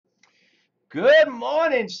Good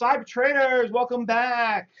morning, cyber traders. Welcome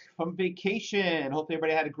back from vacation. Hopefully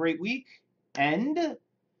everybody had a great week. And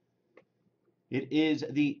it is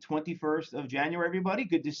the 21st of January, everybody.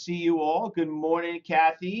 Good to see you all. Good morning,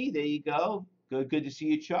 Kathy. There you go. Good to see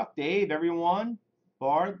you, Chuck, Dave, everyone.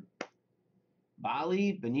 Bard,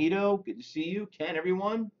 Bali, Benito, good to see you. Ken,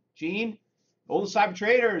 everyone. Gene, all the cyber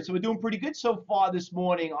traders. So we're doing pretty good so far this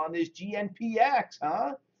morning on this GNPX,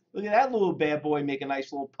 huh? Look at that little bad boy make a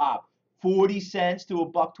nice little pop. 40 cents to a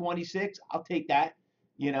buck 26. I'll take that.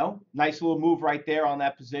 Nice little move right there on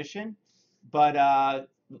that position. But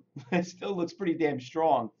it still looks pretty damn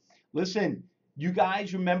strong. Listen, you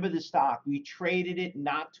guys remember the stock. We traded it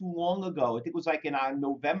not too long ago. I think it was like in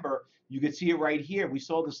November. You could see it right here. We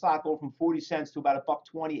saw the stock go from 40 cents to about a buck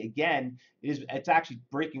 20 again. It's actually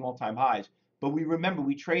breaking all-time highs. But we remember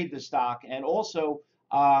we traded the stock, and also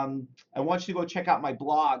I want you to go check out my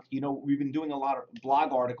blog. We've been doing a lot of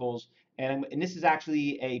blog articles, and this is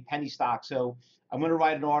actually a penny stock. So I'm going to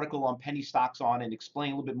write an article on penny stocks on it and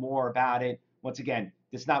explain a little bit more about it. Once again,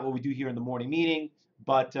 that's not what we do here in the morning meeting,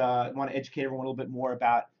 but I want to educate everyone a little bit more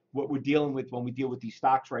about what we're dealing with when we deal with these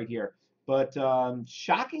stocks right here. But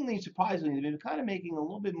shockingly, surprisingly, they've been kind of making a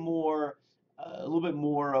little bit more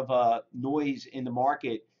of a noise in the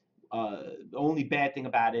market. The only bad thing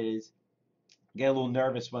about it is get a little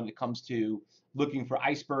nervous when it comes to looking for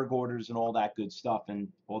iceberg orders and all that good stuff and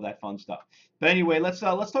all that fun stuff. But anyway, let's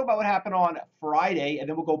talk about what happened on Friday, and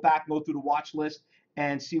then we'll go back and go through the watch list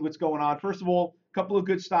and see what's going on. First of all, a couple of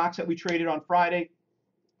good stocks that we traded on Friday.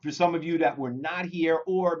 For some of you that were not here,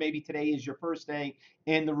 or maybe today is your first day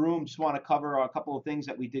in the room, just want to cover a couple of things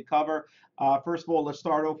that we did cover. First of all, let's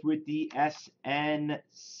start off with the SNCA.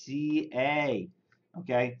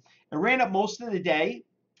 Okay, it ran up most of the day,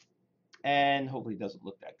 and hopefully it doesn't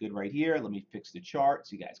look that good right here. Let me fix the chart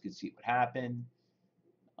so you guys can see what happened.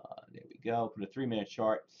 There we go. Put a 3-minute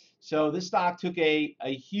chart. So this stock took a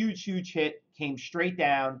huge hit, came straight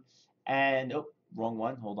down, and oh, wrong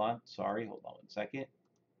one. Hold on. Sorry. Hold on one second.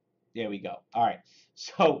 There we go. All right.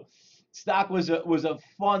 So stock was a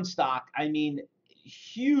fun stock. I mean,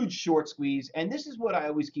 huge short squeeze. And this is what I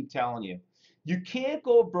always keep telling you. You can't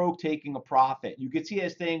go broke taking a profit. You could see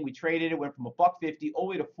this thing. We traded it, went from a buck 50 all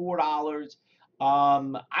the way to $4.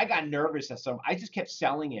 I got nervous at some. I just kept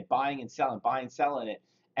selling it, buying and selling it.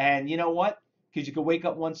 And you know what? Because you could wake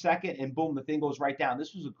up 1 second and boom, the thing goes right down.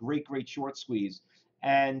 This was a great short squeeze.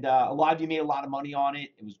 And a lot of you made a lot of money on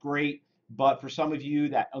it. It was great. But for some of you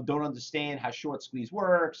that don't understand how short squeeze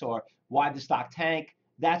works or why the stock tank,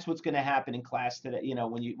 that's what's going to happen in class today,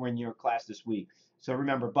 when you're in class this week. So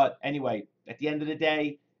remember, but anyway, at the end of the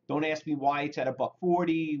day, don't ask me why it's at a buck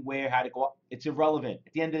 40, how to go up. It's irrelevant.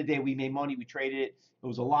 At the end of the day, we made money, we traded it. It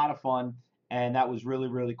was a lot of fun, and that was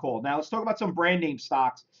really cool. Now let's talk about some brand name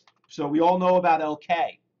stocks. So we all know about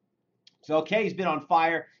LK. So LK has been on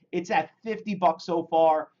fire. It's at 50 bucks so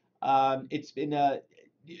far. It's been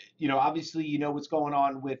obviously what's going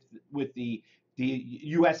on with the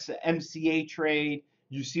US MCA trade.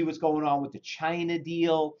 You see what's going on with the China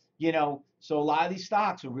deal, so a lot of these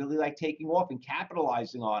stocks are really like taking off and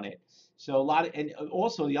capitalizing on it. So and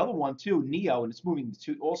also the other one too, NEO, and it's moving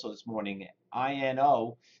to also this morning,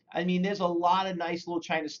 INO. I mean, there's a lot of nice little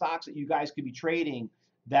China stocks that you guys could be trading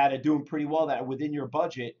that are doing pretty well, that are within your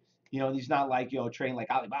budget. These not like, trading like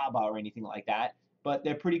Alibaba or anything like that, but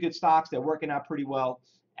they're pretty good stocks. They're working out pretty well.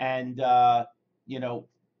 And,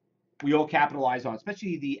 we all capitalize on,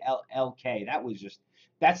 especially the LK. That was just,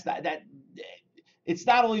 it's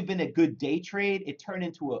not only been a good day trade, it turned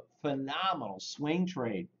into a phenomenal swing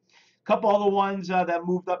trade. A couple other ones that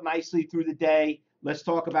moved up nicely through the day. Let's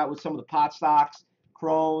talk about with some of the pot stocks.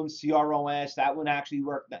 Crohn's, CROS, that one actually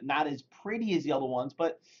worked. Not as pretty as the other ones,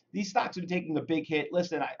 but these stocks have been taking a big hit.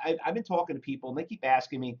 Listen, I've been talking to people, and they keep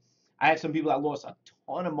asking me. I have some people that lost a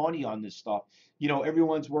ton of money on this stuff.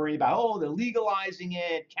 Everyone's worried about, they're legalizing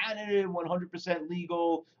it. Canada, 100%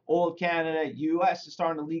 legal. All of Canada. US is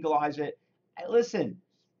starting to legalize it. And listen,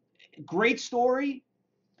 great story.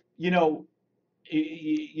 Don't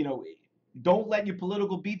let your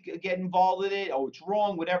political beat get involved in it. Oh, it's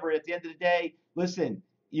wrong, whatever. At the end of the day, listen,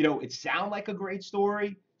 it sounds like a great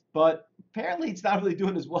story, but apparently it's not really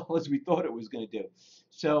doing as well as we thought it was going to do.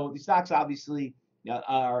 So the stocks obviously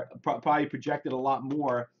are probably projected a lot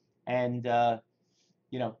more, and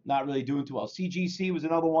not really doing too well. CGC was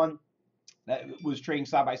another one that was trading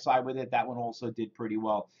side by side with it. That one also did pretty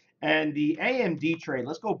well. And the AMD trade,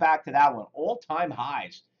 let's go back to that one. All-time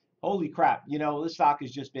highs. Holy crap. This stock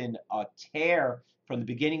has just been a tear from the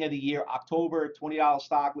beginning of the year. October, $20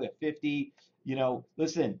 stock with 50. You know,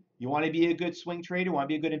 listen, you want to be a good swing trader, want to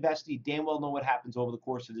be a good investor, you damn well know what happens over the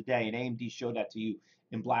course of the day, and AMD showed that to you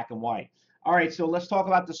in black and white. All right, so let's talk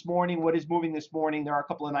about this morning. What is moving this morning? There are a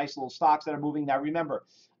couple of nice little stocks that are moving. Now, remember,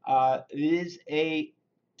 it is a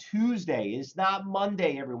Tuesday. It's not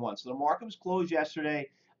Monday, everyone. So the market was closed yesterday.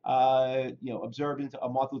 Observing a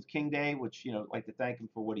Martin Luther King Day, which I'd like to thank him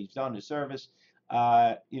for what he's done, his service.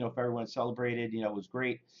 If everyone celebrated, it was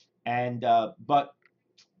great. And but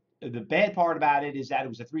the bad part about it is that it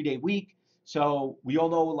was a 3-day week. So we all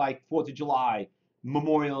know, like, 4th of July,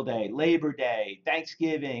 Memorial Day, Labor Day,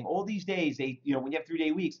 Thanksgiving, all these days, when you have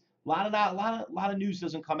 3-day weeks, a lot of news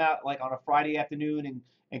doesn't come out like on a Friday afternoon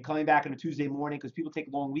and coming back on a Tuesday morning, because people take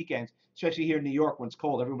long weekends, especially here in New York when it's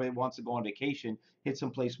cold. Everybody wants to go on vacation, hit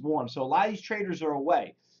someplace warm. So a lot of these traders are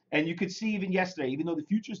away. And you could see even yesterday, even though the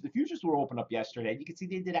futures were open up yesterday, you could see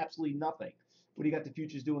they did absolutely nothing. What do you got the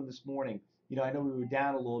futures doing this morning? I know we were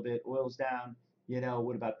down a little bit. Oil's down,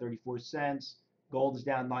 what about 34 cents? Gold is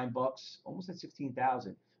down $9, almost at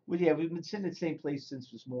 16,000. Well, yeah, we've been sitting at the same place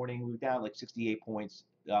since this morning. We were down like 68 points,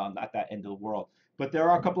 not that end of the world. But there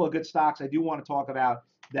are a couple of good stocks I do want to talk about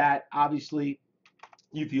that, obviously,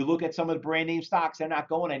 if you look at some of the brand name stocks, they're not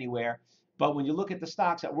going anywhere. But when you look at the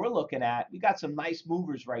stocks that we're looking at, we got some nice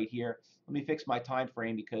movers right here. Let me fix my time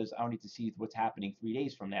frame because I don't need to see what's happening 3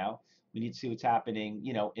 days from now. We need to see what's happening,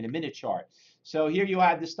 in a minute chart. So here you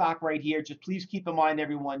have the stock right here. Just please keep in mind,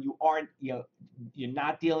 everyone, you're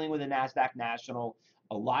not dealing with a NASDAQ National.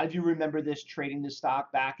 A lot of you remember this, trading this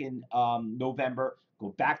stock back in November. Go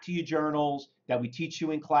back to your journals that we teach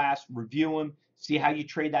you in class, review them, see how you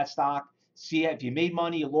trade that stock. See if you made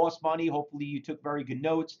money, you lost money. Hopefully you took very good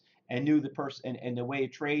notes and knew the person and the way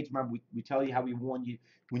it trades. Remember, we tell you how we warn you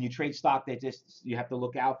when you trade stock that you have to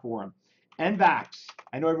look out for them. NVAX.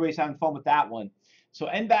 I know everybody's having fun with that one. So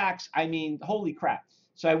NVAX, I mean, holy crap.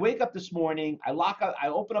 So I wake up this morning, I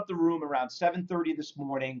open up the room around 7:30 this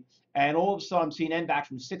morning, and all of a sudden I'm seeing NVAX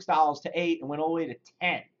from $6 to $8 and went all the way to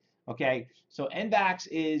 10. Okay, so NVAX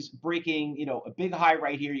is breaking, a big high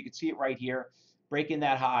right here. You can see it right here, breaking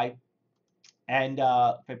that high. And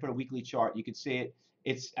if I put a weekly chart, you can see it.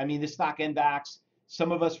 This stock NVAX,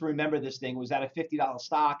 some of us remember this thing, was at a $50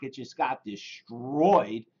 stock. It just got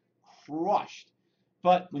destroyed, crushed.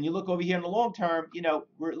 But when you look over here in the long term, it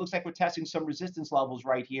looks like we're testing some resistance levels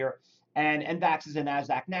right here. And NVAX is a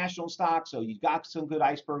NASDAQ national stock, so you've got some good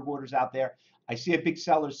iceberg orders out there. I see a big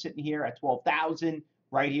seller sitting here at 12,000,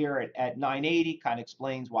 right here at 980. Kind of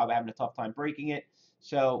explains why we're having a tough time breaking it.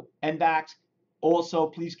 So NVAX, also,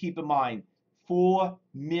 please keep in mind, 4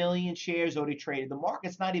 million shares already traded. The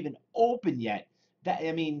market's not even open yet.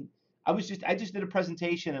 I just did a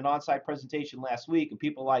presentation, an on-site presentation last week, and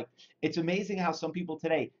people it's amazing how some people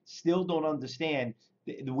today still don't understand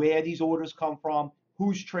where these orders come from,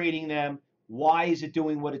 who's trading them, why is it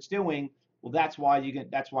doing what it's doing. Well, that's why you here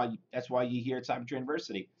at Cybertrade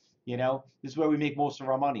University. This is where we make most of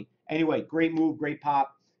our money. Anyway, great move, great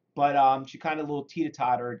pop. But she kind of a little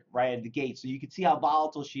teeter-tottered right at the gate. So you can see how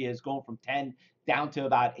volatile she is, going from 10 down to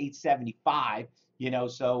about 875.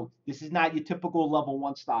 So this is not your typical level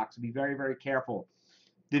 1 stock. So be very, very careful.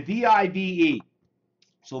 The VIVE.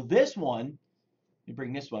 So this one, let me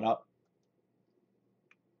bring this one up.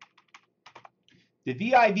 The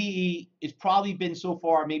VIVE has probably been so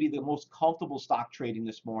far maybe the most comfortable stock trading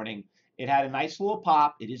this morning. It had a nice little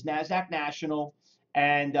pop. It is NASDAQ National.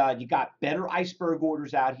 And you got better iceberg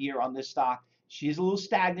orders out here on this stock. She is a little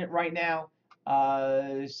stagnant right now.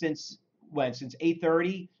 Since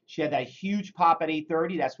 8:30, she had that huge pop at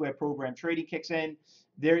 8:30. That's where program trading kicks in.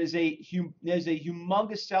 There's a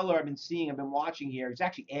humongous seller I've been watching here. He's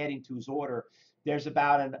actually adding to his order. There's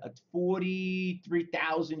about a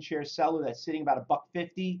 43,000 share seller that's sitting about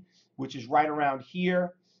 $1.50, which is right around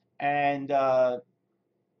here. And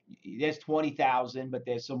there's 20,000, but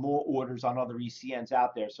there's some more orders on other ECNs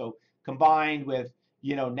out there. So combined with,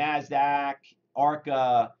 NASDAQ,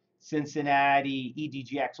 ARCA, Cincinnati,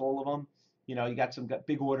 EDGX, all of them, you got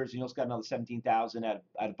big orders, and you also got another 17,000 at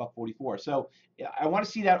 $1.44. So I want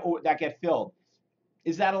to see that get filled.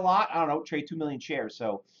 Is that a lot? I don't know. Trade 2 million shares.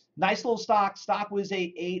 So nice little stock. Stock was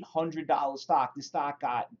a $800 stock. This stock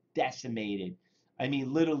got decimated.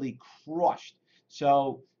 Literally crushed.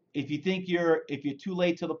 So if you think if you're too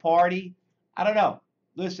late to the party, I don't know.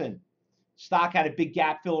 Listen, stock had a big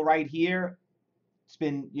gap fill right here. It's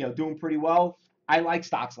been doing pretty well. I like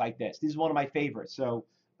stocks like this. This is one of my favorites. So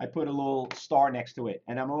I put a little star next to it.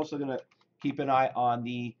 And I'm also gonna keep an eye on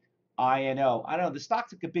the INO. I don't know. The stock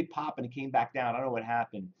took a big pop and it came back down. I don't know what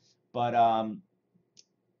happened, but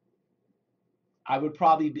I would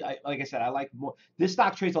probably be, like I said, I like more. This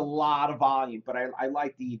stock trades a lot of volume, but I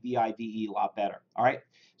like the VIVE a lot better. All right.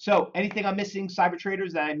 So anything I'm missing, cyber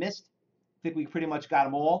traders, that I missed? I think we pretty much got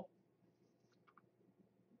them all.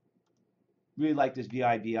 Really like this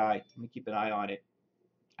VIVI. Let me keep an eye on it.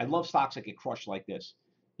 I love stocks that get crushed like this,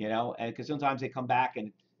 and because sometimes they come back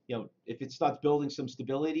and, if it starts building some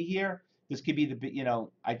stability here, this could be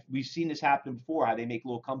we've seen this happen before, how they make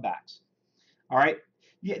little comebacks. All right.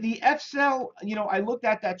 Yeah, the FCEL, I looked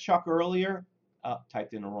at that Chuck earlier.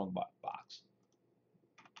 Typed in the wrong box.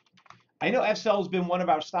 I know FCEL has been one of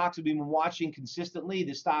our stocks that we've been watching consistently.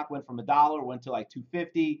 This stock went from $1, went to like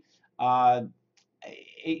 250.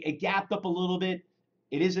 It gapped up a little bit.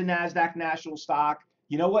 It is a NASDAQ national stock.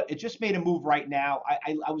 You know what? It just made a move right now.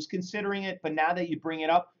 I was considering it, but now that you bring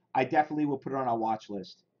it up, I definitely will put it on our watch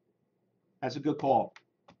list. That's a good call.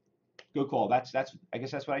 Good call. That's I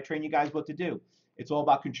guess that's what I train you guys what to do. It's all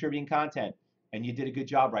about contributing content, and you did a good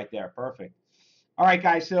job right there. Perfect. All right,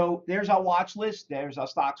 guys. So there's our watch list. There's our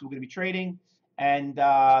stocks we're going to be trading. And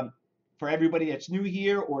for everybody that's new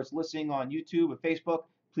here or is listening on YouTube or Facebook,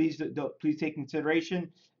 please take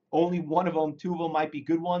consideration. Only one of them, two of them might be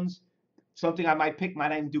good ones. Something I might pick might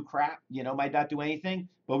not even do crap, might not do anything.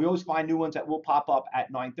 But we always find new ones that will pop up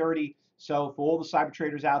at 9:30. So for all the cyber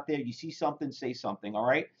traders out there, you see something, say something. All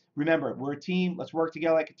right. Remember, we're a team. Let's work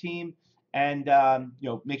together like a team. And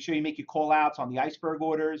make sure you make your call outs on the iceberg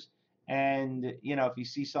orders. And if you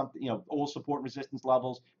see something, all support and resistance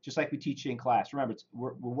levels, just like we teach you in class. Remember,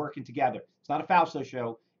 we're working together. It's not a Fausto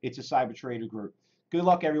show. It's a cyber trader group. Good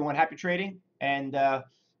luck, everyone. Happy trading, and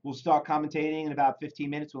we'll start commentating in about 15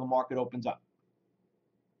 minutes when the market opens up.